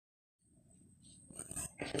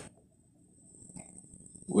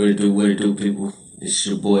What it do, people? It's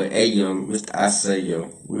your boy A Young, Mr. I Say Yo.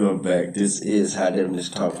 We are back. This is How Them This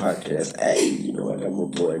Talk podcast. Hey, you know I got my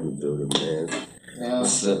boy in the building, man.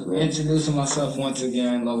 What's up, man? Introducing myself once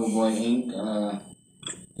again, Loverboy Inc.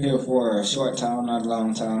 Here for a short time, not a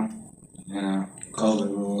long time.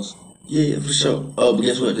 COVID rules. Yeah, for sure. Oh, but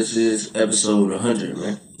guess what? This is episode 100,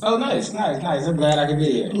 man. Oh, nice. I'm glad I could be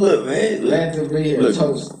here. Look, man. Glad to be here. Look,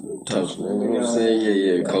 Toast, man. You know what I'm saying?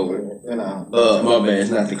 Yeah, COVID. My bad.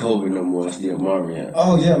 It's not the COVID no more. It's the Omarion.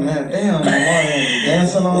 Oh, yeah, man. Damn, Omarion.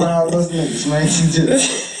 Dancing on our listeners, man.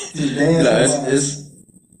 Just dancing.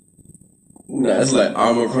 It's like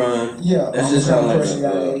Omicron. Yeah, that just sound like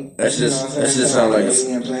that just sound like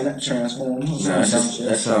alien planet transform.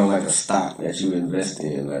 That sound like a stock that you invest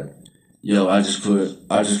in. Like, yo, I just put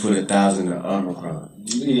 1,000 in Omicron.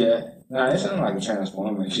 Yeah. Nah, it sounds like a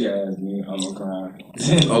transformer. She asked me, Omicron.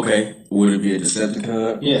 Okay. Would it be a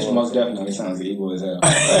Decepticon? Yes, most definitely. It sounds evil as hell.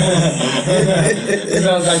 It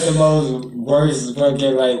sounds like the most worst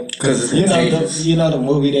fucking, like... Because it's contagious. You know the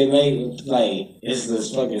movie they made? Like, it's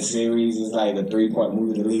this fucking series. It's like a 3-part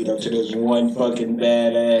movie to lead up to this one fucking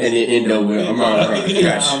badass. And it end up with Omicron.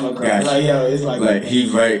 Gotcha. Like, yo, it's like... Like,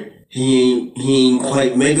 he's right. He ain't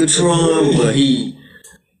quite Megatron, but he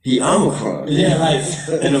Omicron. Yeah, like,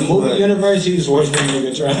 in the movie universe, he's worse than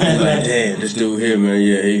Megatron. Like, damn, this dude here, man,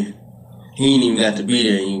 yeah, he ain't even got to be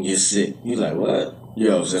there and you can get sick. You like, what?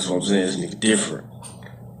 Yo, that's what I'm saying. This nigga different.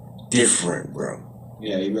 Different, bro.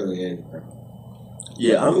 Yeah, he really is, bro.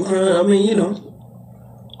 Yeah, Omicron, I mean, you know.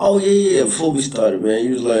 Oh, yeah. Before we started, man,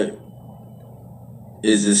 you was like,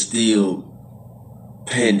 is it still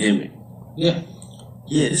pandemic? Yeah.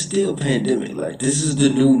 Yeah, it's still pandemic. Like, this is the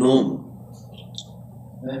new normal.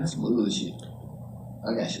 Man, that's bullshit.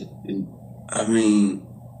 I got shit to do. I mean,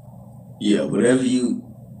 yeah, whatever you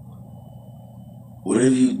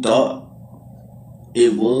thought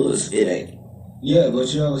it was, it ain't. Yeah,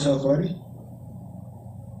 but you know what's so funny?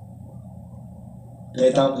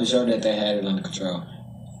 They thought for sure that they had it under control.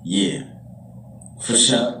 Yeah. For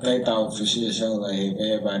sure. They thought for sure, like, if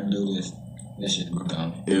everybody do this shit will be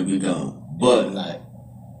gone. It'll be gone. But, like,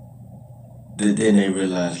 then they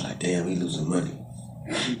realized, like, damn, we losing money.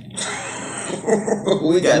 Man,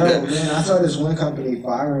 I saw this one company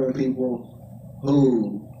firing people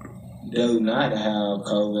who do not have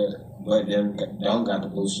COVID, but them don't got the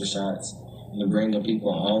booster shots, and bringing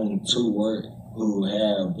people home to work who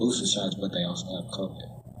have booster shots, but they also have COVID.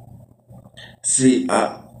 See,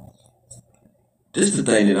 this is the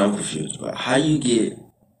thing that I'm confused about. How you get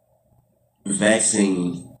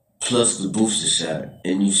vaccine plus the booster shot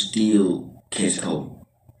and you still catch COVID?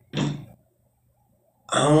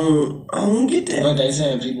 I don't get that. But they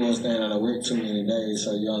saying people are staying out of work too many days,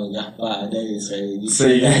 so you only got 5 days, so you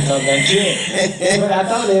can't come back in. But I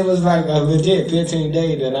thought it was like a legit 15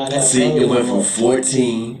 days to not have. See, it went from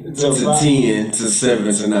 14 to 10 to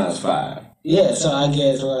 7 to now it's 5. Yeah, so I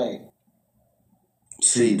guess like.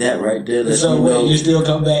 See that right there. So when you still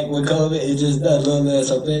come back with COVID, it's just a little less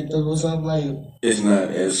effective or something like. It's not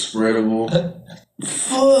as spreadable.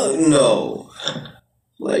 Fuck no.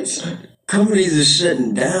 Like. Companies are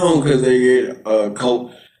shutting down because they get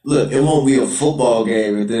COVID. Look, it won't be a football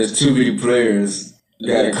game if there's too many players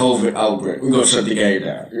got a COVID outbreak. We're going to shut the game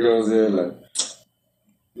down. You know what I'm saying? Like,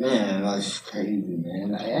 man, that's crazy,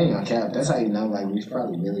 man. I ain't gonna cap. That's how you know, like, we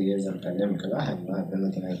probably really is in a pandemic because I have not been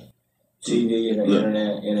looking at TV and the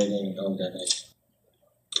internet and all that.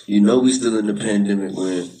 You know we still in the pandemic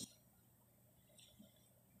when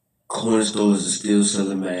corner stores are still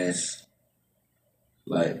selling masks.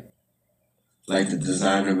 Like the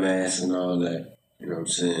designer masks and all that, you know what I'm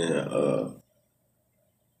saying?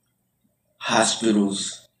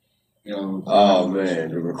 Hospitals, you know. Oh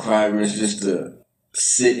man, the requirements just to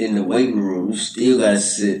sit in the waiting room. You still gotta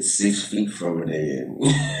sit 6 feet from it and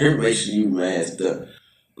make sure you masked up.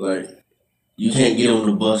 Like, you can't get on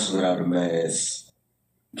the bus without a mask.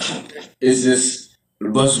 It's just the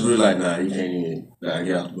bus will be like, nah, you can't even. Nah,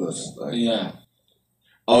 get off the bus. Like, yeah.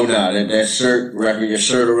 Oh no, that shirt, wrapping your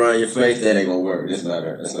shirt around your face, that ain't gonna work. That's not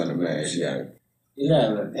a mask. You gotta.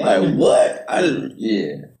 Yeah. Like what?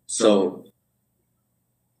 Yeah. So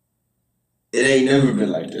it ain't never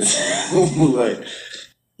been like this.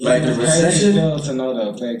 like the recession. To know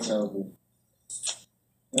the effects of it.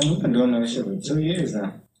 Man, we've been doing that shit for 2 years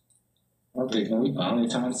now. I'm thinking we finally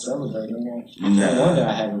time to celebrate again. Nah. No wonder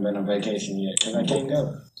I haven't been on vacation yet because I can't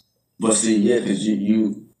go. But see, yeah, because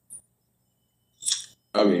you.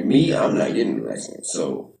 I mean, me, I'm not getting the vaccine.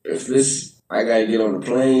 So if I gotta get on a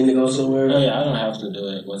plane to go somewhere. Oh yeah, I don't have to do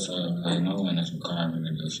it whatsoever. Like no one is requiring me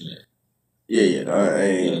to do shit. Yeah, I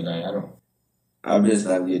ain't. Yeah, like I don't. I've been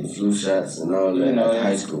stopped getting flu shots and all that in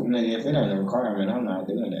high school. Nigga, if it ain't a requirement, I'm not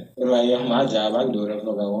doing that. But like, yeah, my job, I can do whatever the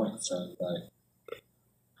fuck I want. So like,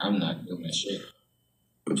 I'm not doing that shit.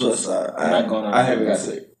 Plus, I'm not going on. I haven't got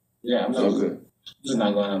sick. Yeah, I'm so good. Just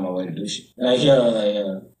not going on my way to do shit. Like, yo,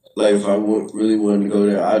 like if I really wanted to go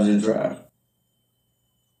there, I'll just drive.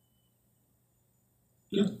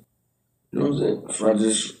 Yeah. You know what I'm saying? If I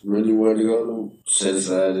just really wanted to go, set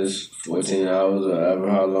aside this 14 hours or however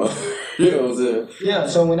how long. You know what I'm saying? Yeah,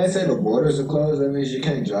 so when they say the borders are closed, that means you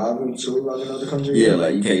can't drive into like another country? Yeah,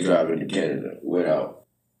 like you can't drive into Canada without.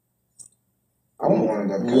 I wouldn't want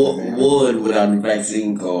to go to Canada. One, without the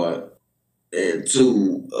vaccine card, and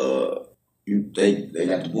two, they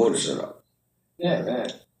got the border shut off. Yeah, man.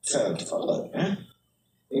 So, fuck, man.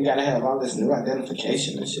 You gotta have all this new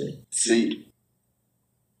identification and shit. See?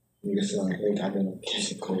 Niggas still like fake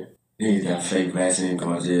identification code. Niggas got fake vaccine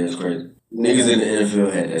cards, yeah, it's crazy. Niggas in the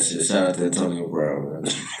NFL had that shit. Shout out to Antonio Brown, man.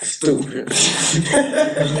 Stupid.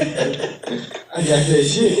 I got that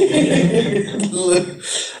shit. Look.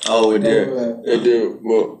 Oh, and then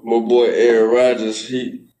my boy Aaron Rodgers,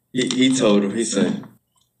 he told him, he said,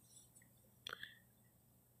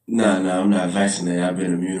 Nah, I'm not vaccinated. I've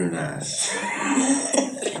been immunized.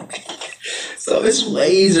 So it's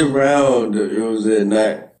ways around, you know what I'm saying,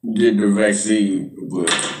 not getting the vaccine, but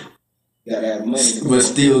gotta have money. But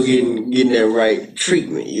still getting that right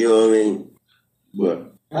treatment, you know what I mean?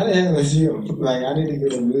 But how the hell is you? Like, I need to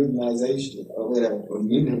get immunization or whatever.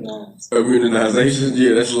 Immunized. Immunization?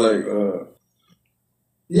 Yeah, that's like,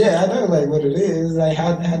 yeah, I know, like, what it is. Like,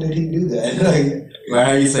 how did he do that? Like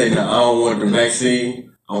how you say, no, I don't want the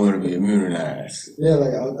vaccine, I want to be immunized. Yeah,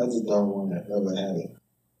 like, I just don't want to ever have it.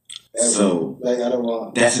 So, like, I don't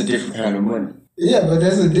want. That's a different kind of money. Yeah, but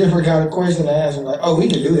that's a different kind of question to ask. Like, oh, we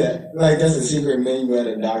can do that. Like, that's a secret menu at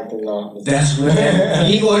a doctor's office. That's what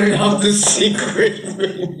he ordered out the secret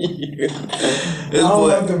menu. I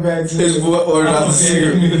want the vaccine. His boy ordered out the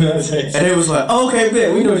secret menu. And it was like, oh, okay,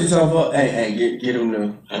 bet. We know what you're talking about. Hey, get him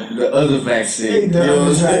the other vaccine. You know what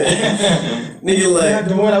I'm saying? Nigga, like.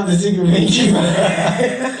 The one out the secret menu.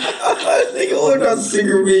 Nigga ordered out the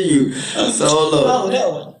secret menu. So, look. Oh, that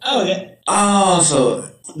one. Oh, yeah. Oh, so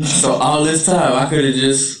all this time I could have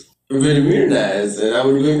just been immunized and I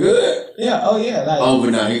would have been good. Yeah. Oh yeah. Like, but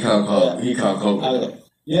now he caught COVID. Okay.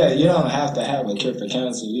 Yeah, you don't have to have a cure for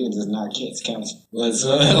cancer. You can just not catch cancer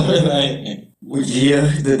whatsoever. Like, yeah,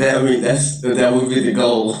 that would be the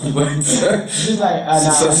goal. But just like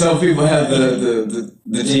some people have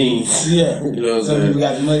the genes. Yeah. You know what I'm some saying? people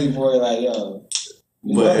got the money for it. Like, yo.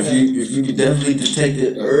 But if you could definitely detect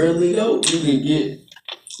it early though, you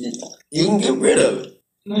can get rid of it.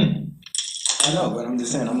 I know, but I'm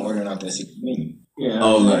just saying I'm ordering off that secret menu. Yeah.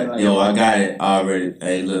 Oh, like, yo, I got it already.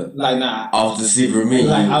 Hey, look. Like, nah. Off the secret menu.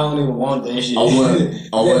 Like, I don't even want that shit. I want you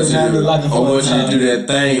to do that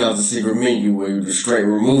thing off the secret menu where you just straight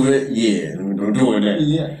remove it. Yeah, I'm doing that.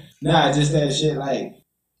 Yeah. Nah, just that shit, like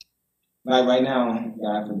right now,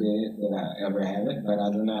 God forbid that I ever have it, but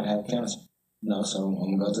I do not have cancer. No, so I'm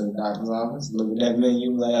going to go to the doctor's office, look at that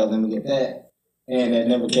menu, like, oh, let me get that. And that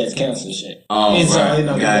never catch cancer shit. Oh, and right.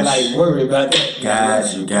 So, like, worry about that.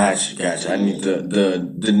 Got you. I need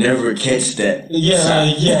the never catch that.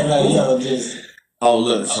 Yeah, just. Oh,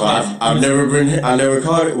 look, so I never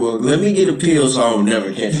caught it. Well, let me get a pill so I'll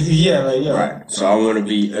never catch it. Yeah. Right. So I want to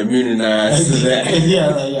be immunized to that.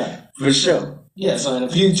 Yeah. For sure. Yeah, so in the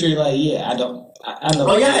future, like, yeah, I know.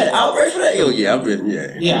 Oh, y'all had outbreak for that? Oh, yeah, I've been,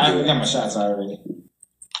 yeah. Yeah, I got my shots already.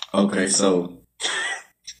 Okay, so.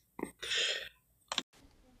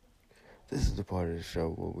 This is the part of the show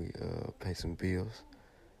where we pay some bills.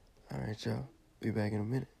 All right, y'all. Be back in a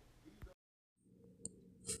minute.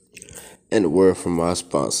 And a word from our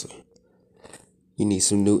sponsor. You need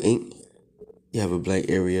some new ink? You have a blank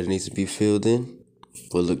area that needs to be filled in?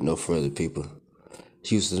 Well, look no further, people.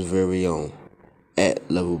 Houston's very own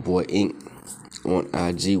 @Loverboy Ink on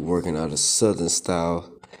IG, working out a Southern style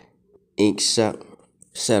ink shop.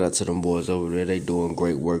 Shout out to them boys over there. They doing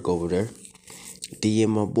great work over there. DM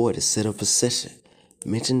my boy to set up a session.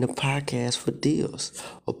 Mention the podcast for deals.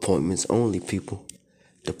 Appointments only, people.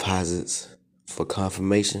 Deposits for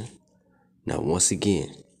confirmation. Now, once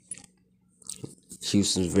again,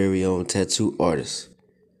 Houston's very own tattoo artist.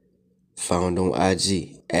 Found on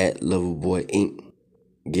IG @Loverboy Ink.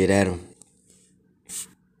 Get at him.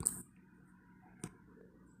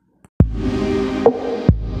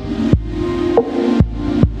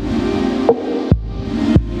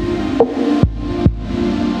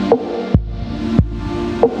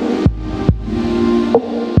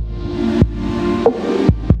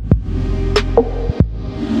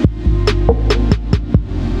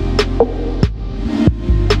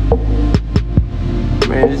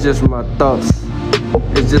 Man, it's just my thoughts.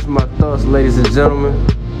 It's just my thoughts, ladies and gentlemen.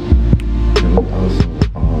 And we also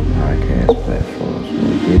all podcast platforms,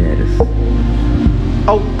 man. Get at us.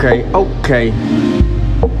 Okay.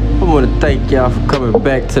 I want to thank y'all for coming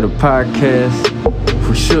back to the podcast.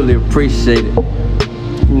 We surely appreciate it.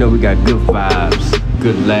 You know, we got good vibes,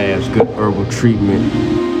 good laughs, good herbal treatment.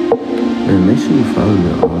 And make sure you follow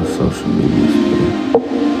me on all social medias,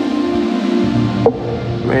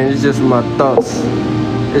 Man, it's just my thoughts.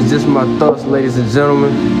 It's just my thoughts, ladies and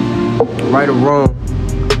gentlemen. Right or wrong.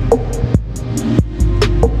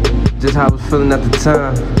 Just how I was feeling at the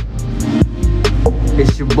time.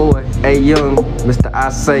 It's your boy, A Young, Mr. I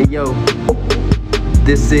Say Yo.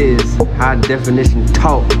 This is High Definition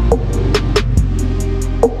Talk.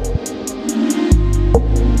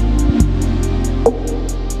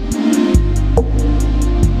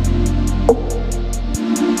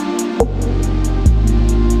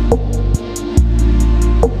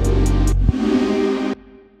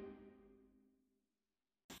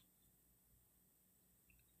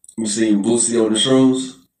 You seen Boosie on the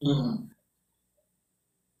shrooms? Mm-hmm.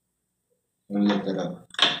 Let me look that up.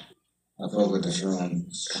 I fuck with the shroom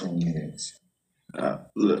heads.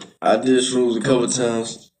 Look, I did shrooms a couple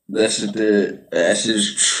times. That shit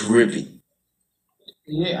is trippy.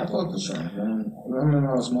 Yeah, I fuck with shrooms, man. I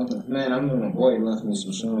remember I was smoking. Man, I remember my boy left me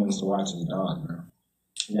some shrooms to watch his dog, man.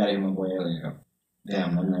 Got him my boy Elliot.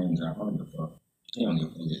 Damn, my name dropped. I don't give a fuck. He don't give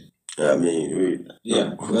a fuck. I mean,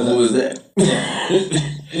 yeah. Who was that?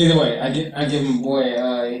 Either way, I give my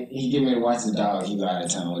boy, he give me to watch the dog. He go out of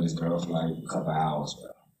town with his girl for like a couple hours,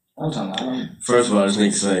 bro. I'm talking about First of all, this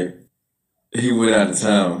nigga say he went out of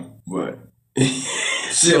town, but they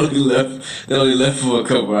only left for a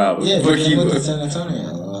couple hours. Yeah, but he went to San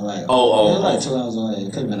Antonio. Like, it was like 2 hours away.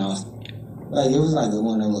 It could have been awesome. Like, it was like the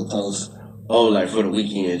one that looked close. Oh, like for the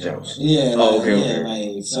weekend jokes. Yeah. Like, Okay.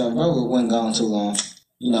 Like, so bro wasn't gone too long.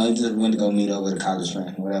 You know, he just went to go meet up with a college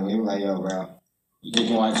friend, whatever. He was like, yo, bro, you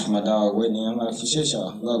can watch my dog Whitney. I'm like, for shit,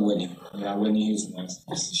 y'all. Love Whitney. You know, Whitney Houston.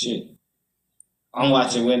 That's the shit. I'm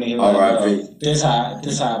watching Whitney. He was like, bro, this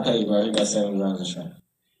how I pay, bro. He got 7 grams of shrimp.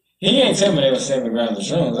 He ain't tell me they was 7 grams of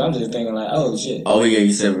shrooms. I'm just thinking like, oh, shit. Oh, he gave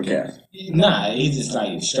you 7 caps? Nah, he just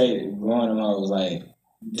like straight growing them out was like,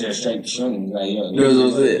 just straight shrooms. Like, yo. That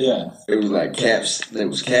was it? Yeah. It was like caps? There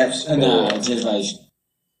was caps? Nah, just like...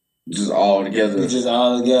 Just all together. Just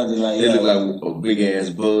all together, like they look like a big ass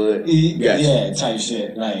bud. Yeah, type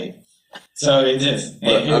shit. Like, so it just.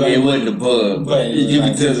 But, I mean, it wasn't a bud, but you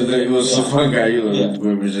can tell that it was some fun guy. You know,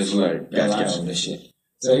 it was just like, gotcha. This shit.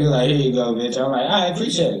 So he was like, here you go, bitch. I'm like, I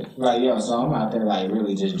appreciate it. Like, yo, so I'm out there like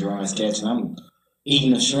really just drawing, sketching. I'm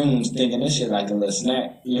eating the shrooms, thinking this shit like a little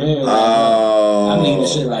snack. You hear me? Like, I'm eating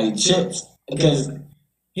this shit like chips because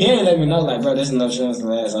he didn't let me know, like, bro, there's enough shrooms to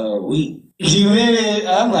last a whole week. You hear me?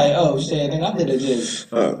 I'm like, oh shit, nigga, I could have just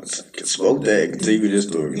smoke that and continue this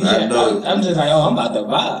story. Yeah, I know. I'm just like, oh, I'm about to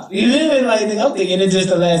vibe. You hear me? Like, nigga, I'm thinking it's just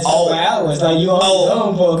the last couple hours. Like, you on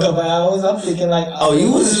home for a couple hours. I'm thinking like,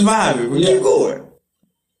 you was just vibing. But keep going.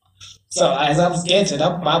 So as I'm sketching,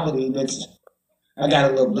 I'm popping these bitches. I got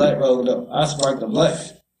a little blunt rolled up. I sparked the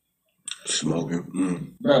blunt.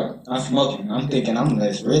 Smoking. Bro, I'm smoking. I'm thinking I'm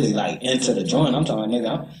just really like into the joint. I'm talking,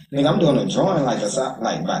 nigga, I'm doing a drawing like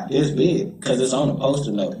about this big because it's on a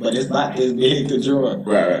poster note, but it's about this big to draw.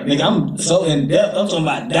 Right. Nigga, I'm so in depth. I'm talking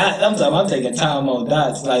about dots. I'm taking time on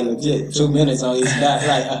dots, like legit 2 minutes on each dot,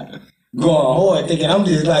 like going hard, thinking I'm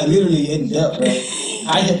just like literally in depth, right?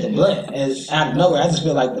 I hit the blunt and out of nowhere, I just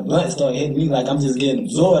feel like the blunt started hitting me like I'm just getting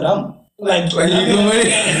absorbed. I'm like you doing?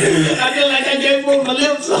 I feel like I can't move my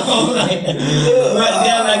lips on. Like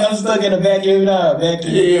down like I'm stuck in the vacuum now. I'm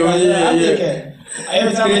thinking,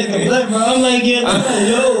 every time I hit the blunt, bro, I'm like, yo,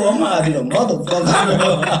 I'm out of the motherfucker,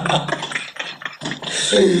 bro.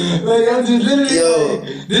 Like, I'm just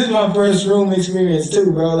literally, this is my first room experience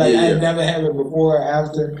too, bro. Like, I never had it before or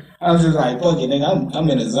after. I was just like, fuck it, nigga, I'm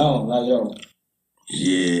in the zone. Like, yo.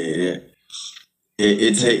 Yeah.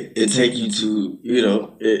 It take you to, you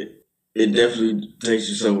know, it definitely takes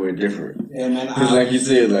you somewhere different. Yeah, man. Because like you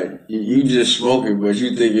said, like, you just smoking, but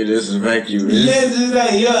you thinking this is vacuum. Yeah, it's just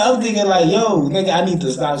like, yo, I'm thinking like, yo, nigga, I need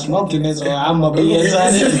to stop smoking this or I'm going to be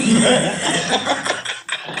inside this.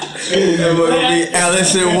 That would be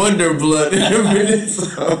Alice in Wonder blood in a minute.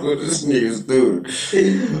 So this nigga's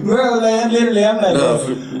stupid. Bro, like, I'm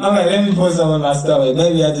like, let me put some in my stomach.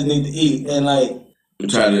 Maybe I just need to eat. And like,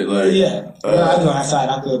 try to like, I go outside,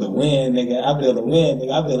 I feel the wind, nigga. I feel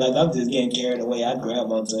like I'm just getting carried away. I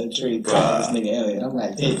grab onto a tree, call this nigga Elliot. I'm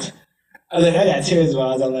like, hey. I got tears in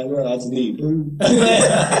my eyes. I'm like, bro, I just need food.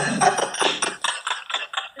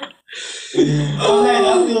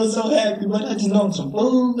 I feel so happy, but I just want some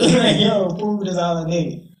food. Like, yo, food is all I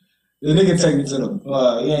need. The nigga take me to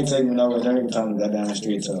the, he ain't take me nowhere. The nigga told me to go down the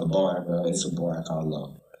street to a bar, bro. It's a bar called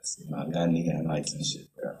Love. I got nigga and lights and shit,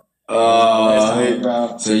 bro.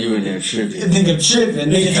 Bro. So you in there tripping? Nigga tripping.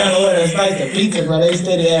 Nigga trying to order a slice of pizza, bro. They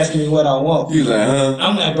steady asking me what I want. You like, huh?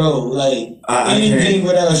 I'm like, bro, like, anything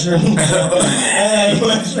without shrooms. I ain't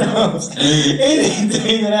want shrooms.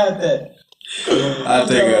 Anything without that. I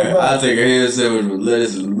take a hand sandwich with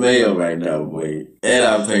lettuce and mayo right now, boy. And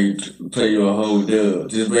I'll pay you a whole dub.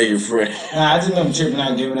 Just make it fresh. Nah, I just remember tripping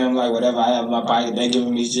out, giving them like whatever I have in my pocket. They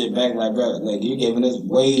giving me shit back, like, bro, like you giving us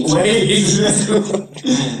way too much.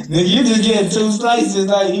 Nigga, you just getting 2 slices,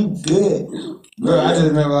 like you good, bro. I just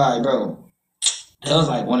remember like, bro, that was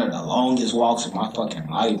like one of the longest walks of my fucking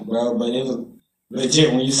life, bro. But it was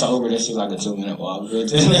legit when you sober. That shit like a 2-minute walk, bro.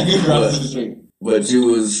 Just like across the street. But you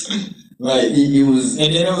was. Like it was,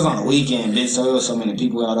 and then it was on the weekend, bitch. So it was so many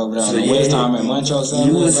people out over there on the West Time and Montrose.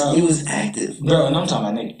 He was active, bro. And I'm talking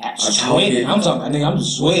about nigga sweating. I'm talking about nigga. I'm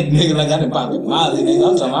just sweating, nigga. Like I done popped the Molly, nigga.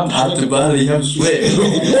 I'm talking about I'm popped the Molly. I'm sweating,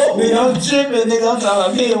 nigga. I'm tripping, nigga. I'm talking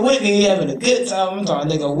about me and Whitney having a good time. I'm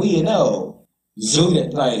talking, nigga. We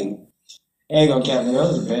zooted like. Ain't gonna cap me. That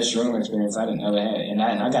was the best shroom experience I done ever had, and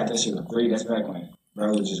I got that shit for free. That's back when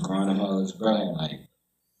bro was just growing them hoes. Bro had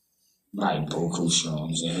like Boku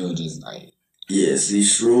shrooms, and it was just like see,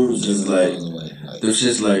 shrooms is like there's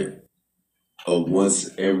just like a once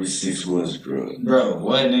every 6 months drug. Bro,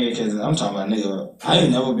 what nigga? Because I'm talking about nigga. I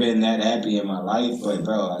ain't never been that happy in my life, but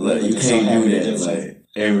bro, like you can't do that like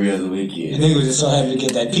every other weekend. Nigga was just so happy to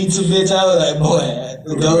get that pizza, bitch. I was like,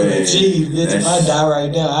 boy, go to cheese, bitch. If I die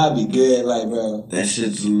right now, I'll be good, like, bro. That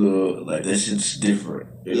shit's a little like that shit's different.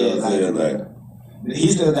 You know what I'm saying? Like. He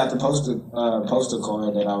still got the poster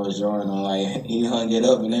card that I was drawing on. Like he hung it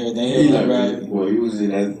up and everything. He like, right? Boy, he was in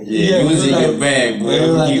that. Yeah, he was in your bag, bro. It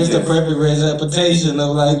was like it's the perfect representation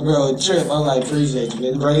of like, bro, trip. I'm like, appreciate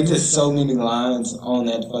you, bro. It's just so many lines on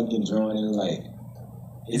that fucking drawing. It was like,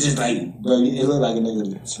 it's just like, bro, it looked like a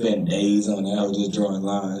nigga spent days on that. I was just drawing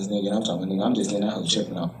lines, nigga. And I'm talking, nigga, I'm just in that whole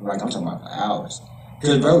tripping off. Like I'm talking about for hours.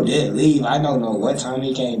 Cause bro did leave. I don't know what time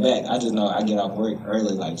he came back. I just know I get off work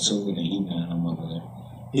early, like 2 in the evening. And I'm over there.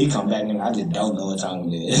 He come back and I just don't know what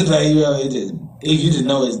time it is. It's like, yo, you just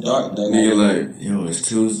know it's dark. Though. Nigga like, yo, it's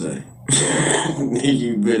Tuesday. Nigga,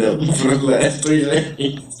 you been up for the last 3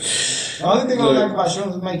 days. The only thing I like about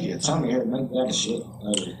shrooms is make your tummy hurt, make that shit.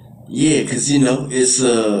 Like, yeah, cause you know it's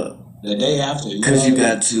the day after. Cause you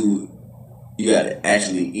got to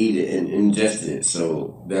actually eat it and ingest it.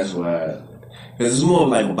 So that's why. Cause it's more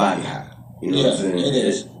like a body high. You know what I'm saying? It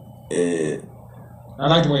is. And I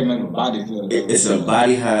like the way it makes my body feel. It's a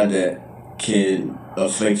body high that can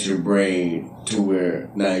affect your brain to where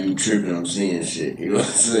now you tripping on seeing shit. You know what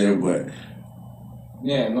I'm saying? But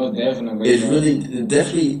yeah, most definitely. It's really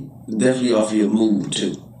definitely off your mood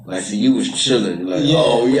too. Like, so you was chilling, like,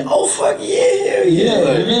 oh fuck yeah.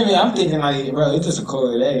 Like, you feel me? I'm thinking like, bro, it's just a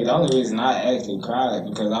cool day. The only reason I actually cried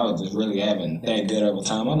because I was just really having that good of a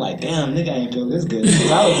time. I'm like, damn, nigga, I ain't feel this good.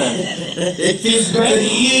 Because I was in 5th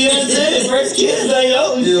grade, you know what I'm saying? First kids, like,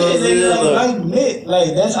 oh shit, nigga, like, I'm lit.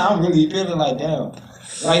 Like, that's how I'm really feeling. Like, damn.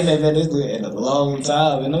 Like that, this good in a long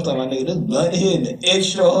time, and I'm talking about nigga, this blunt hitting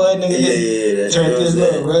extra hard, nigga. Turn this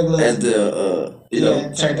little regular. That's the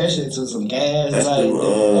turn that shit to some gas. That's like,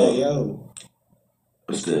 yo.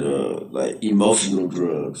 What's that? Like emotional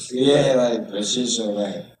drugs. Yeah, like that shit. So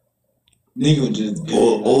like, nigga would just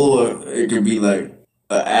or it could be like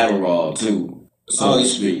an Adderall too. So to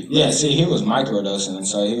speak. Yeah, see, he was microdosing,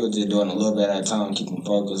 so he was just doing a little bit at a time, keeping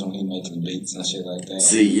focused when he making beats and shit like that.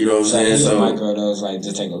 See, you know what I'm saying? So microdose, like,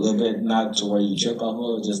 just take a little bit, not to where you trip off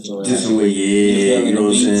of, just to where, you know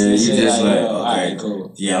what I'm saying? You just like, okay, alright,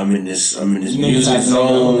 cool. Yeah, I'm in this music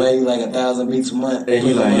zone. I made like 1,000 beats a month. And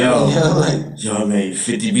you like, yo, I made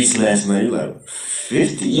 50 beats last night. You like,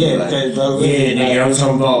 50? Yeah, like, bro. Yeah, nigga, I'm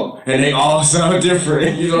talking about, and they all sound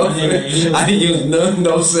different, you know what I'm saying? I didn't use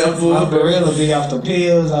no sample. I'm for real, be off the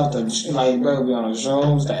pills, off the, like, bro, be on the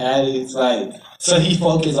shrooms, the addicts, like, so he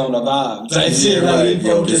focused on the vibe. Type shit, like, he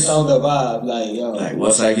focused on the vibe, like, yo. Like,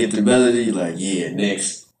 once I get the melody, like, yeah,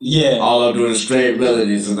 next. Yeah. All I'm doing is straight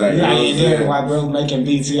melodies. Like, yeah, you know while bro making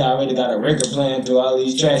beats, he already got a record playing through all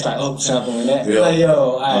these tracks, like up sampling that. Yep. Like,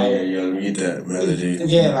 yo, let me get that melody.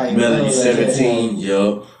 Yeah, like melody 17,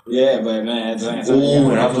 yo. Yeah, but man, ooh,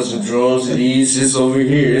 and I put some drums to these shits over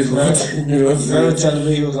here. It's you know what I'm saying? Bro telling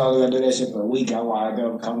me he was only gonna do that shit for a week. I wanna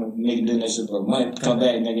go come nigga doing that shit for a month, come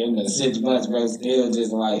back, nigga, in the 6 months, bro, still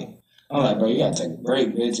just like, I'm like, bro, you gotta take a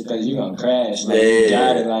break, bitch, because you gonna crash. Like, you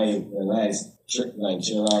gotta, like, relax. like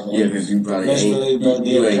chill out. Yeah, because you probably Best ain't. believe bro you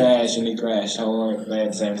did ain't. crash and he crashed hard, but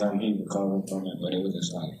at the same time he recovered from it. But it was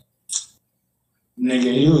just like,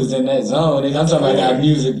 nigga, he was in that zone. Nigga, I'm talking about that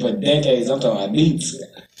music for decades. I'm talking about beats.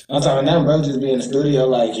 I'm talking now, bro, just be in the studio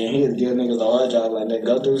like, and he'd give niggas a hard job, like, nigga,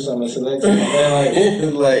 go through something and select something.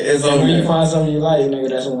 Like, it's And on when you there. find something you like, nigga,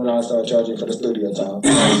 that's when I start charging for the studio time.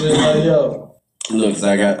 It's just like, yo, Look, so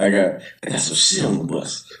I got some shit on the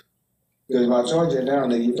bus. because if I charge it down,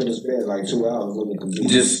 nigga, you could have spent like 2 hours looking at the beat.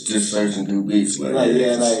 Just searching through beats. Like,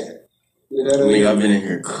 yeah, like, you know what I mean? nigga, I've been in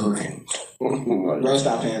here cooking. Bro,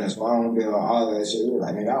 stop paying his phone bill, all that shit. We were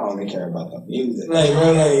like, nigga, I only care about the music. Like,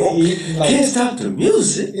 bro, Can't stop the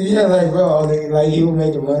music. yeah, like, bro, like, he was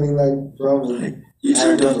making money, like, from Like, you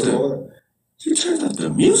turned off the the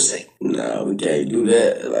music. No, we can't do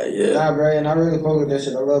that. Like, yeah. Nah, bro, and I really fuck with that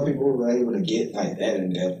shit. I love people who are able to get, like, that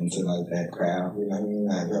in depth into, like, that crowd. You know what I mean?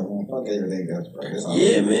 Like, bro, man, fuck everything else, bro. It's all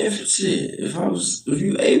Yeah, man. If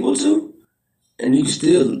you able to, and you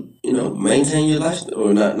still, maintain your lifestyle,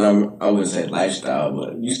 or not, I wouldn't say lifestyle,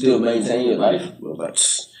 but you still maintain your life. But like,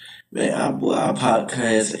 man, I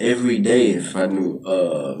podcast every day if I knew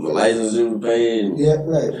my license was paid. yeah,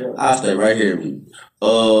 right, bro. I stay right here.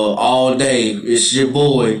 All day. It's your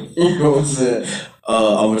boy. You know what I'm saying?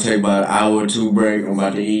 I'm gonna take about an hour or two break. I'm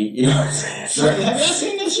about to eat. You know what I'm saying? So, Have y'all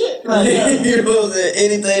seen this shit? you know what I'm saying?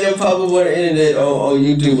 Anything that pop up on the internet on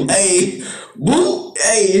YouTube. Hey, boo!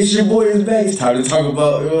 Hey, it's your boy is back. It's time to talk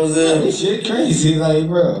about, you know what I'm saying? This shit crazy, like,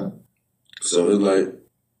 bro. So it's like,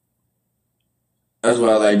 that's why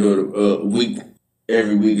I like doing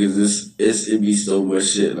every week is it be so much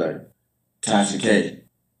shit like Tasha K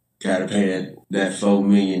gotta pay that $4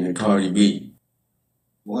 million to Cardi B.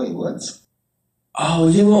 Wait, what? Oh,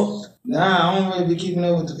 you won't? Nah, I don't really be keeping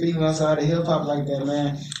up with the female side of hip hop like that,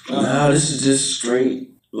 man. Nah, this is just straight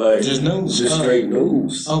like Just news. Just straight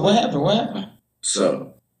news. Oh, what happened?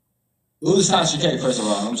 So Who's Tasha K, first of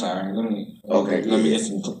all? I'm sorry. Let me get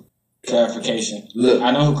some clarification. Look,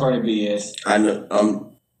 I know who Cardi B is. I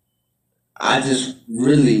know. I just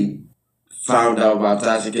really found out about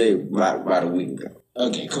Tasha K about a week ago.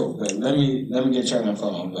 Okay, cool. But let me get your info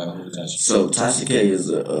on about who Tasha K is. So Tasha K is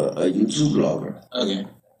a YouTube blogger. Okay.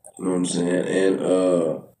 You know what I'm saying?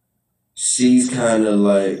 And she's kind of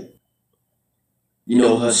like,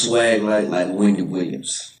 her swag like Wendy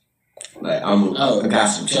Williams. Like I got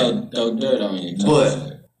some shit. Throw dirt on you.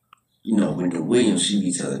 But Wendy Williams, she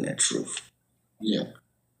be telling that truth. Yeah.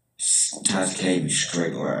 Tasha K be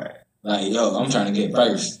straight line. Like, yo, I'm trying to get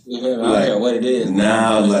first. You feel me? I don't care what it is.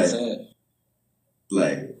 Now,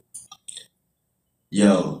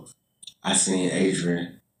 yo, I seen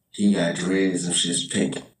Adrian. He got dreads and shit's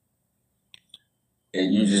pink.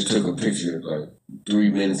 And you just took a picture like 3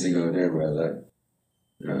 minutes ago and everybody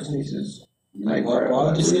like, Jesus. Like, why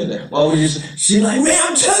would you say that? Why would you say? She like, man,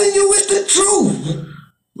 I'm telling you, it's the truth.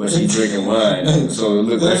 But she drinking wine, so it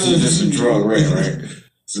looked like she's just a drunk wreck, right?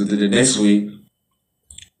 So then the next week,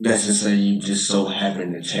 let's just say you just so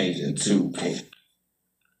happen to change it to pink.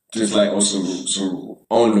 Just like on some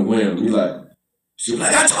on the whim. You like, she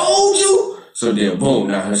like, I told you. So then boom,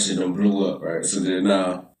 now her shit done blew up, right? So then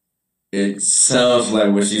now it sounds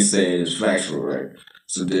like what she said is factual, right?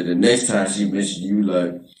 So then the next time she mentioned you,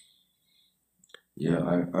 like, yeah,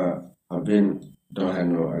 I've been I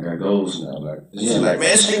got goals now. Like, she's like,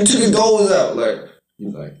 man, she took his goals out. Like,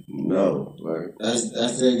 he's like, no, like That's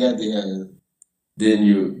it. Got the. Then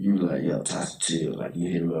you like, yo, Tasha, chill. Like,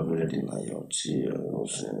 you hit her up and everything, like, yo, chill. You know what I'm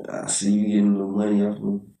saying? I see you getting a little money off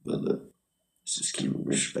me, but look, let's just keep it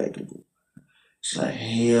respectable. She's like,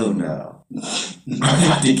 hell no. I'm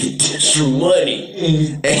about to get this for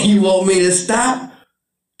money. And you want me to stop?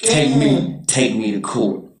 Take me to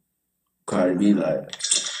court. Cardi B like,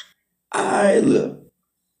 alright, look.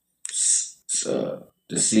 So,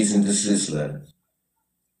 the cease and desist letter.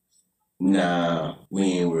 Nah, we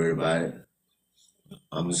ain't worried about it.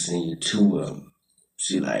 I'm gonna send you 2 of them.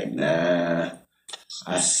 She like, nah.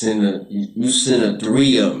 I sent her, you sent her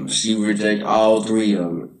 3 of them. She reject all 3 of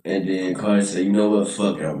them. And then Cardi said, you know what,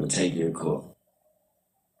 fuck it, I'm gonna take you to court.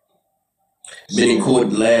 Been in court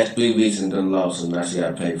the last 3 weeks and done lost, so now she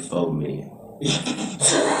gotta pay $4 million.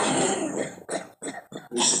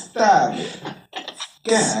 Stop it.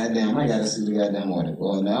 God damn, I gotta see the goddamn order.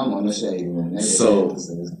 Well, now I'm on the shade, man.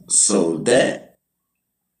 So that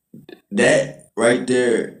right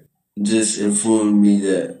there just informed me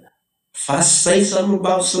that if I say something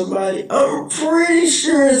about somebody, I'm pretty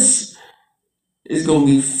sure it's gonna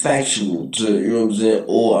be factual to, you know what I'm saying?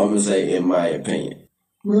 Or I'm gonna say in my opinion.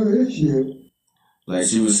 Well, shit. Like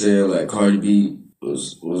she was saying, like Cardi B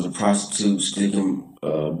was a prostitute sticking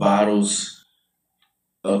bottles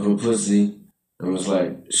up her pussy and was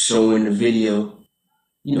like showing the video.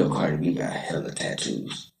 You know, Cardi B got hella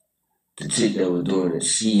tattoos. The chick that was doing it,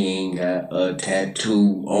 she ain't got a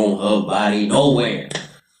tattoo on her body nowhere.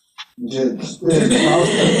 Just like,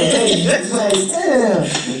 damn.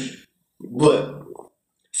 But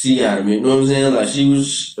she got him, you know what I'm saying? Like she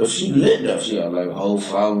lit up. She got like a whole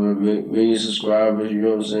following, million subscribers, you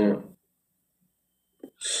know what I'm saying?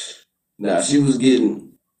 Nah, she was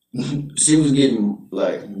getting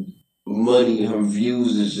like money, her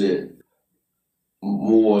views and shit.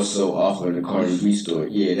 More so off of the Cardi B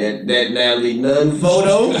story. Yeah, that Natalie Nunn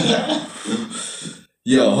photo.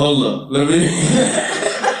 Yo, hold up. Let me.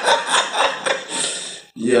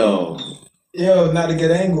 Yo, not a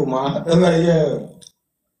good angle, man. I'm like, yo,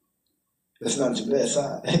 that's not your best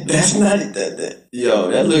side. that's not it. That.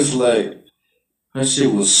 Yo, that looks like her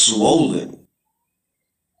shit was swollen.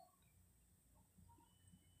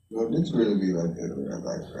 Well, this really be like that in real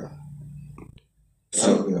life, bro.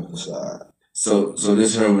 So, be off the side. so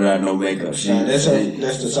this her without no makeup. That's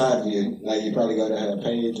the side view. Like you probably go to her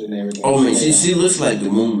page and everything. Oh man, she looks like the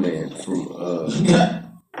Moon Man from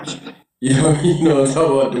you know I'm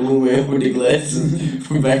talking about the Moon Man with the glasses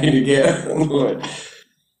from back in the gap.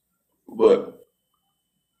 But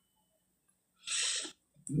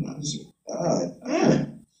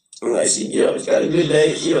I'm like she it's got a good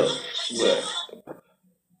day, but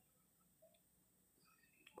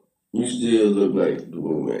you still look like the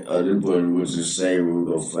Moon Man. This brother was just saying we were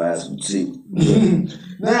gonna find some tea.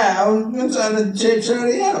 Nah, I'm trying to check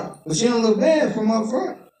Shorty out. But she don't look bad from up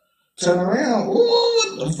front. Turn around. Ooh,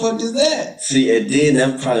 what the fuck is that? See, and then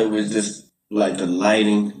that probably was just like the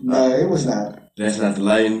lighting. No, it was not. That's not the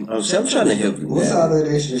lighting. I'm trying to help you. What's all that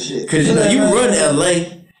extra shit? Because you run LA.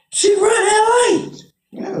 She run LA.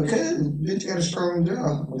 Yeah, okay. Bitch got a strong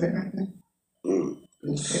jaw, apparently.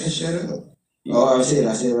 Bitch can't shut up. Oh, I see it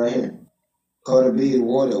right here. Cardi B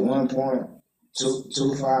awarded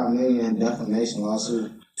 $1.25 million defamation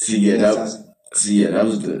lawsuit. That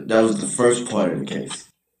was the first part of the case.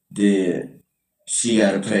 Then she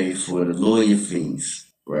got to pay for the lawyer fees,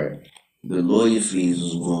 right? The lawyer fees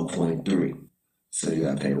was 1.3, so you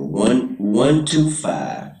got to pay the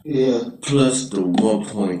 125 plus the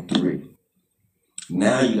 1.3.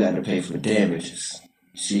 Now you got to pay for damages.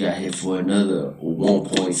 She got hit for another 1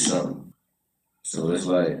 point something. So it's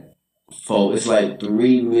like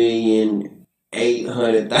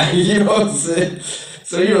 3,800,000. You know what I'm saying?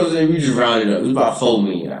 So you know what I'm saying? We just round it up. It's about $4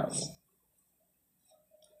 million.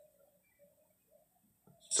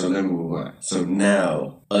 So let me move on. So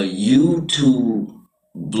now a YouTube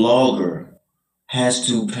blogger has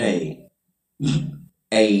to pay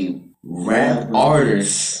a rap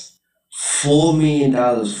artist $4 million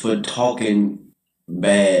for talking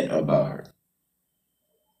bad about her.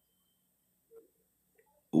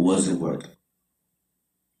 Was it worth it?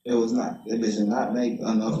 It was not. That bitch did not make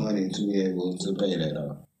enough money to be able to pay that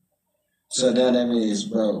off. So now that means,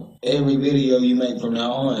 bro, every video you make from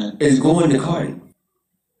now on is going to Cardi.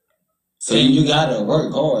 So you gotta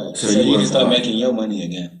work hard so you can start making your money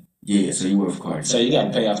again. Yeah, so you work for Cardi. So you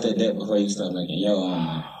gotta pay off that debt before you start making your own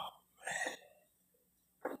money.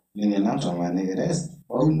 And then I'm talking about, nigga, that's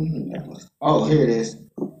 $4 million. Oh, here it is.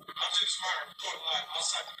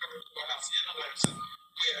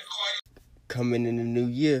 Coming in the new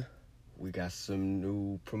year, we got some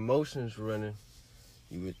new promotions running.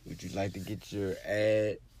 Would you like to get your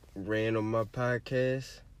ad ran on my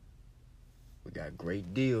podcast? We got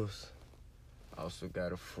great deals. Also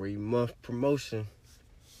got a free month promotion.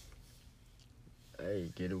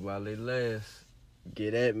 Hey, get it while it lasts.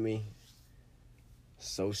 Get at me.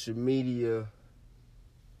 Social media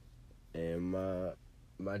and my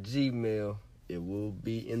Gmail. It will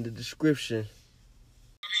be in the description.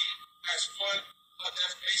 That's one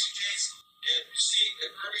defamation case and received a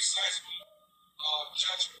very sizable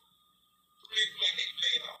judgment.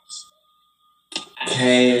 $3.8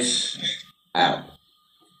 million. Cash out.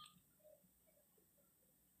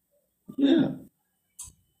 Yeah.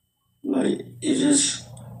 Like,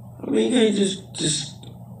 you can't just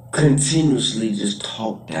continuously just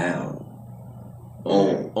talk down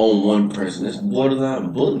on one person. That's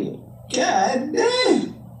borderline bullying. God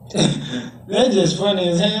damn. That's just funny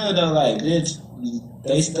as hell though. Like, bitch,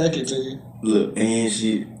 they stuck it to you. Look, and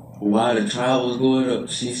while the trial was going up,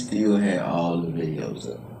 she still had all the videos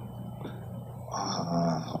up.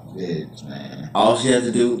 Bitch, man. All she had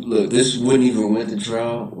to do, look, this wouldn't even went to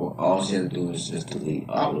trial. Well, all she had to do was just delete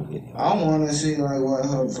all of it. I want to see like what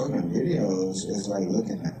her fucking videos is like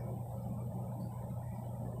looking at.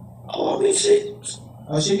 Oh, I mean, she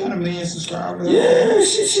got 1 million subscribers. Yeah,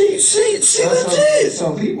 she legit.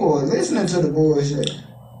 So people are listening to the bullshit.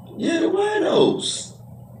 Yeah, the winos.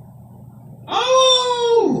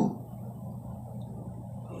 Oh!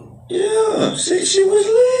 Yeah, she was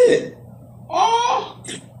lit. Oh!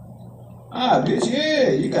 Ah, bitch, yeah,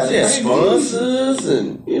 you gotta She had pay me. sponsors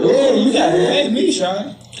and, you know. Yeah, you gotta pay me,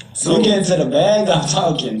 Sean. So you get to the bag, I'm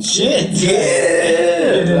talking shit.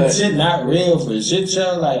 Yeah. Like, shit not real for shit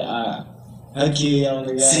show. Like, her kid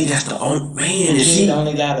only got. See, that's the only man. Her She kid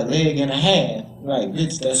only got a leg and a half. Like,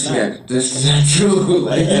 bitch, that's not. this is not true.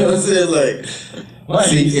 Like, you know what I'm saying? Like, What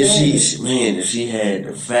see, you if saying? if she had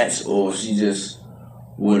the facts, or she just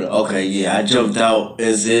would, okay, yeah, I jumped out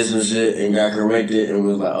and said some shit and got corrected and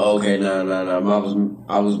was like, oh, okay, nah,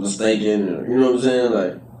 I was mistaken. And, you know what I'm saying?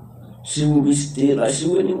 Like, she would be still, like, she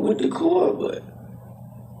wouldn't even went to court, but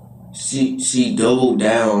she doubled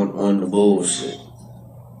down on the bullshit.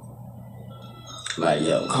 Like,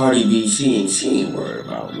 yo, Cardi B, she ain't worried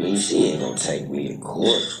about me. She ain't gonna take me to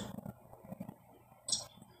court.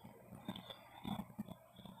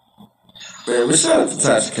 Man, but shout out to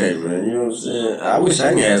Tasha K, man. You know what I'm saying? I wish I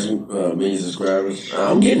can have some million subscribers.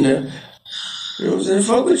 I'm getting there. You know what I'm saying?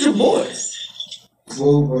 Fuck with your boys.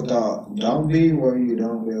 Food for thought. Don't be where you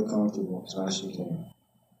don't feel comfortable. Tasha K.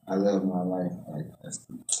 I love my life. Like, that's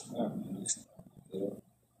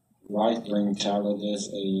life brings challenges,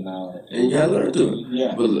 and you know. And you gotta learn through it.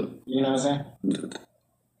 Yeah. But look, You know what I'm saying?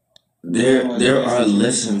 there are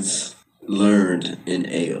lessons learned in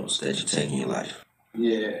L's that you take in your life.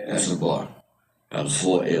 Yeah. That's a bar. That was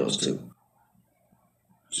 4 L's too.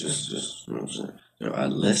 Just, you know what I'm saying? There are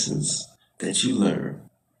lessons that you learn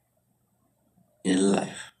in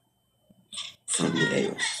life from your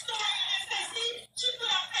L's.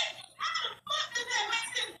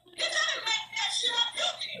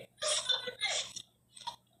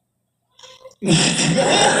 You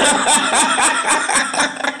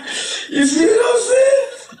see what I'm saying?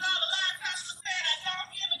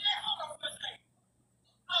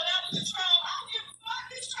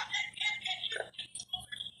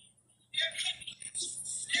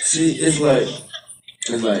 See, it's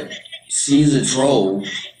like she's a troll,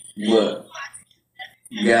 but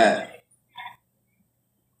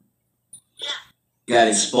got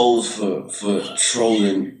exposed for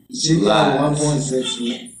trolling She got lies.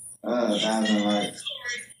 1.6 thousand likes.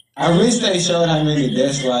 I wish they showed how many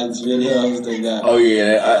dislikes videos they got. Oh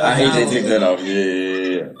yeah, I hate they take that off.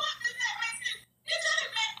 Yeah.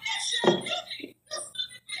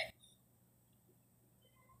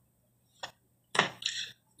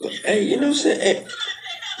 Hey, you know what I'm saying? Hey,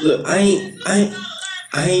 look, I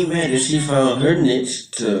ain't mad that she found her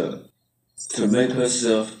niche to make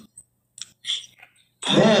herself.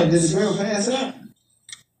 Damn, did the girl pass out?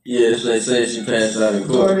 Yeah, they say she passed out in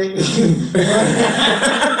court. Party. You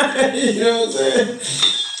know what I'm saying?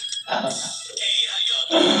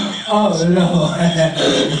 Oh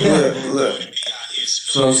no. Look.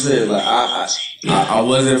 So I'm saying, like, I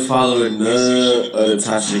wasn't following none of the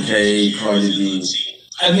Tasha K, Cardi B.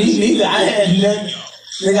 I mean, neither. I had nothing.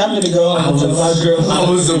 Nigga, I'm gonna go home to my girl. I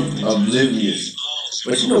was oblivious.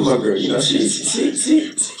 But you know my girl, you know, she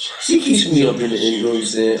keeps me up in the, you know what I'm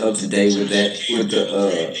saying, up to date with that, with the,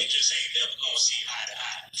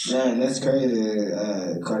 Man, that's crazy.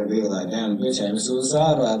 Cardi B was like, damn, the bitch having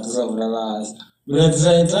suicidal after some of their lies. But at the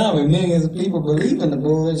same time, when millions of people believe in the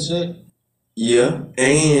bullshit. yeah,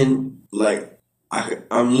 and, like,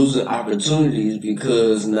 I'm losing opportunities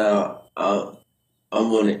because now I'm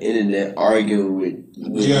on the internet arguing with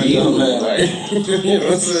Yeah, you, man. like, you know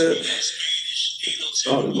what I'm saying?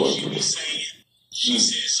 Oh, the motherfucker. She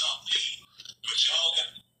said something, but y'all got,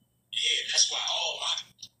 yeah, that's why all my,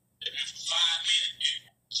 for 5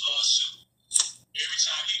 minutes, lawsuit. Every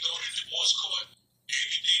time he go to divorce court, they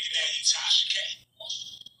be thinking that he Tasha K.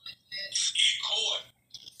 In court,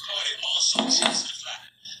 Cardi also testified.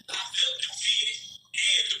 I felt defeated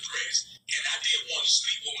and depressed, and I didn't want to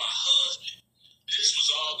sleep with my husband. This was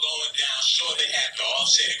all going down shortly after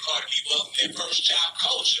Offset and Cardi B welcomed their first child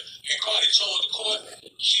culture. And Cardi told the court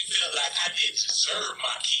she felt like I didn't deserve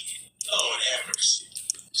my kid. Lord have mercy.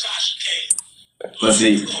 Tasha K. But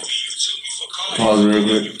see, pause real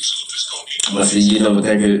quick. But see, you know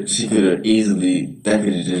what she could have easily, that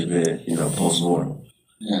could have just been, you know, post-mortem.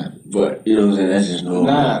 Yeah. But, you know what I'm saying, that's just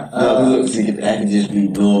normal. Look, see, that could just be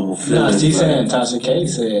normal No, feelings. she saying Tasha K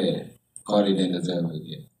said Cardi didn't deserve it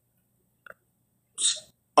yet.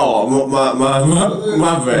 Oh, my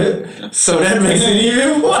bad. So that makes it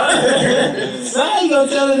even worse. So how you gonna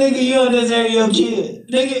tell a nigga you don't deserve your kid?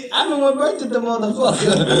 Nigga, I been one birthday the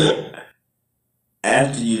motherfucker.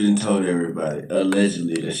 After you done told everybody,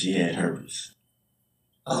 allegedly, that she had herpes.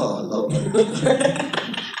 Oh, Lord.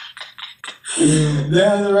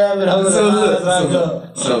 Down the rabbit hole.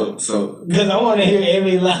 So because I want to hear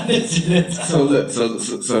every line that she So look,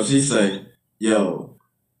 so she say, yo,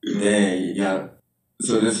 dang, yeah.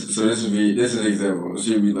 So this is an example.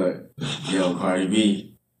 She'd be like, yo, Cardi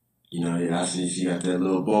B, you know, I see she got that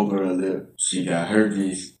little bump on her lip. She got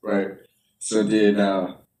herpes, right? So then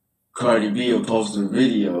Cardi B will post a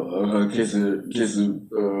video of her kissing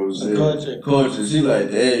Culture. She like,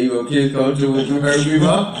 damn, you gonna kiss Culture with your herpes,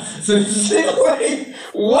 huh? So she like,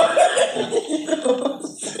 what?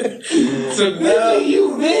 So now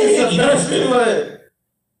you big. So now she like,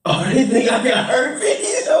 oh, they think I got herpes,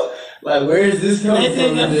 you know? Like, where is this coming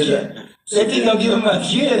from? They think I'm giving my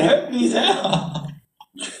kid herpes out.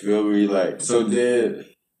 You feel me? Like, so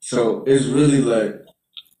it's really like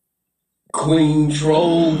Queen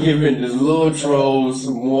Troll giving this little troll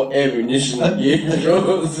some more ammunition to get, you know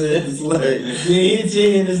what I'm saying? It's like,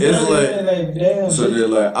 it's like damn. So they're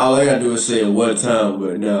like, all I gotta do is say it one time,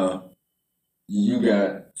 but now you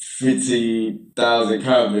got 50,000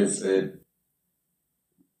 comments and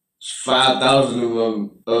 5,000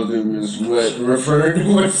 of them is what referring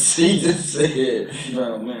to what she just said.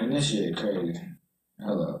 Bro, man, this shit crazy.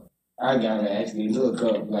 Hold up. I gotta actually look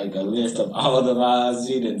up like a list of all the lies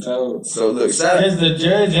she done told. So look, because the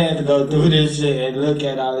judge had to go through this shit and look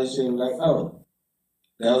at all this shit and like, oh,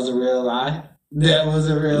 that was a real lie? That was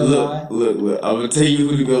a real lie? Look, I'm gonna tell you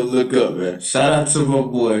who to go look up, man. Shout out to my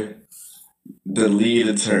boy, the lead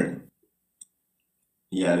attorney.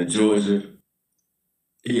 He out of Georgia.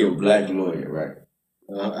 He a black lawyer, right?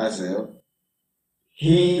 I said,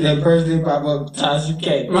 that person pop up Tasha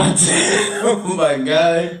K.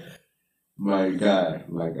 My God.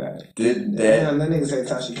 Damn, that nigga say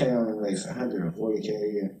Tasha K only makes $140K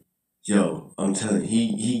a year. Yo, I'm telling you,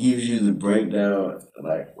 he gives you the breakdown,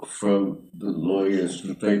 like, from the lawyer's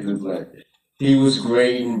perspective. Like, he was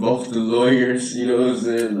grading both the lawyers, you know what I'm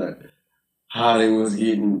saying? Like, how they was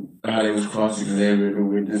cross-examining the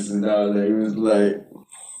witness and all that. He was like,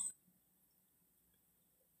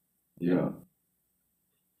 yo.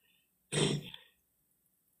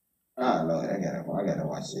 Oh Lord, I gotta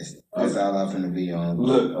watch this. That's all I'm finna be on.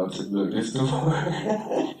 Look, it's the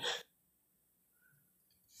one.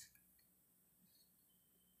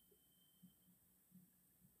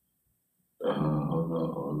 Hold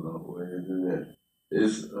on, where is it?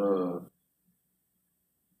 It's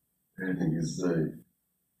I think it's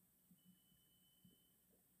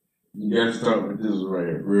you gotta start with this right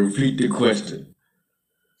here. Repeat the question.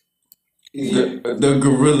 The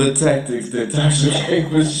guerrilla tactics that Tasha K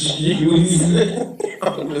was using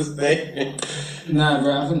on the stand. Nah,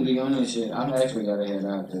 bro, I'm finna be on this shit. I'm actually gotta head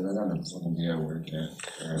out because I gotta fucking be at work.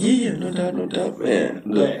 Yeah, no doubt, man.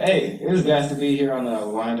 Look. But hey, it was guys to be here on a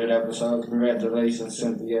winded episode. Congratulations,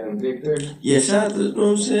 Cynthia and Victor. Yeah, shout out to, you know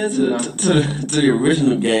what I'm saying, to the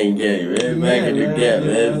original gang, man. Back in the gap,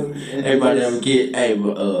 man. Everybody ever get, hey,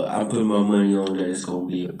 but I'm putting my money on that it's gonna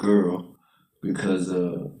be a girl because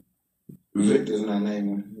Victor's not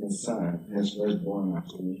naming his son, his firstborn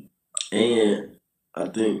after me. And I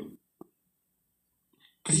think,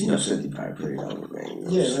 because you know Cynthia probably put it on the name.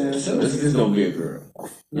 Yeah, man. So it's going to be a girl.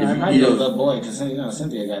 Nah, it might be a little boy, because Cynthia got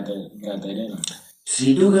that in her.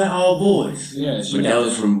 She do got all boys. Yeah, but that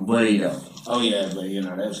was from Buddy, though. Oh, yeah, but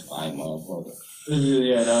that's 5 motherfuckers.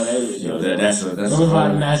 Yeah, no, that's a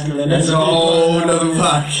whole masculine. That's a whole nother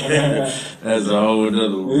podcast. That's a whole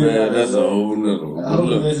nother man. That's a whole nother one. I hope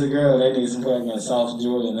if it's a girl, they need some fucking soft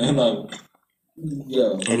joy and they like,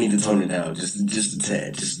 yo. I need to tone it down just a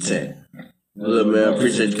tad. Look, man, I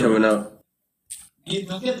appreciate you coming out. Get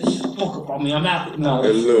the shit fuck up on me. I'm out. No.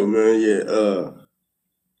 Hey, look, man,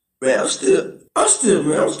 man, I'm still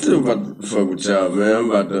about to fuck with y'all, man. I'm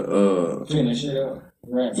about to finish it up.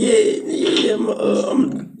 Right. Yeah. I'm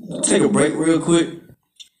gonna take a break real quick.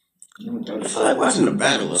 I feel like watching the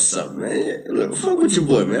battle or something, man. Look, fuck with your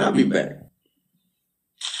boy, man. I'll be back.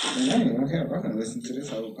 Man, I ain't gonna listen to this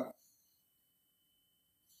whole podcast.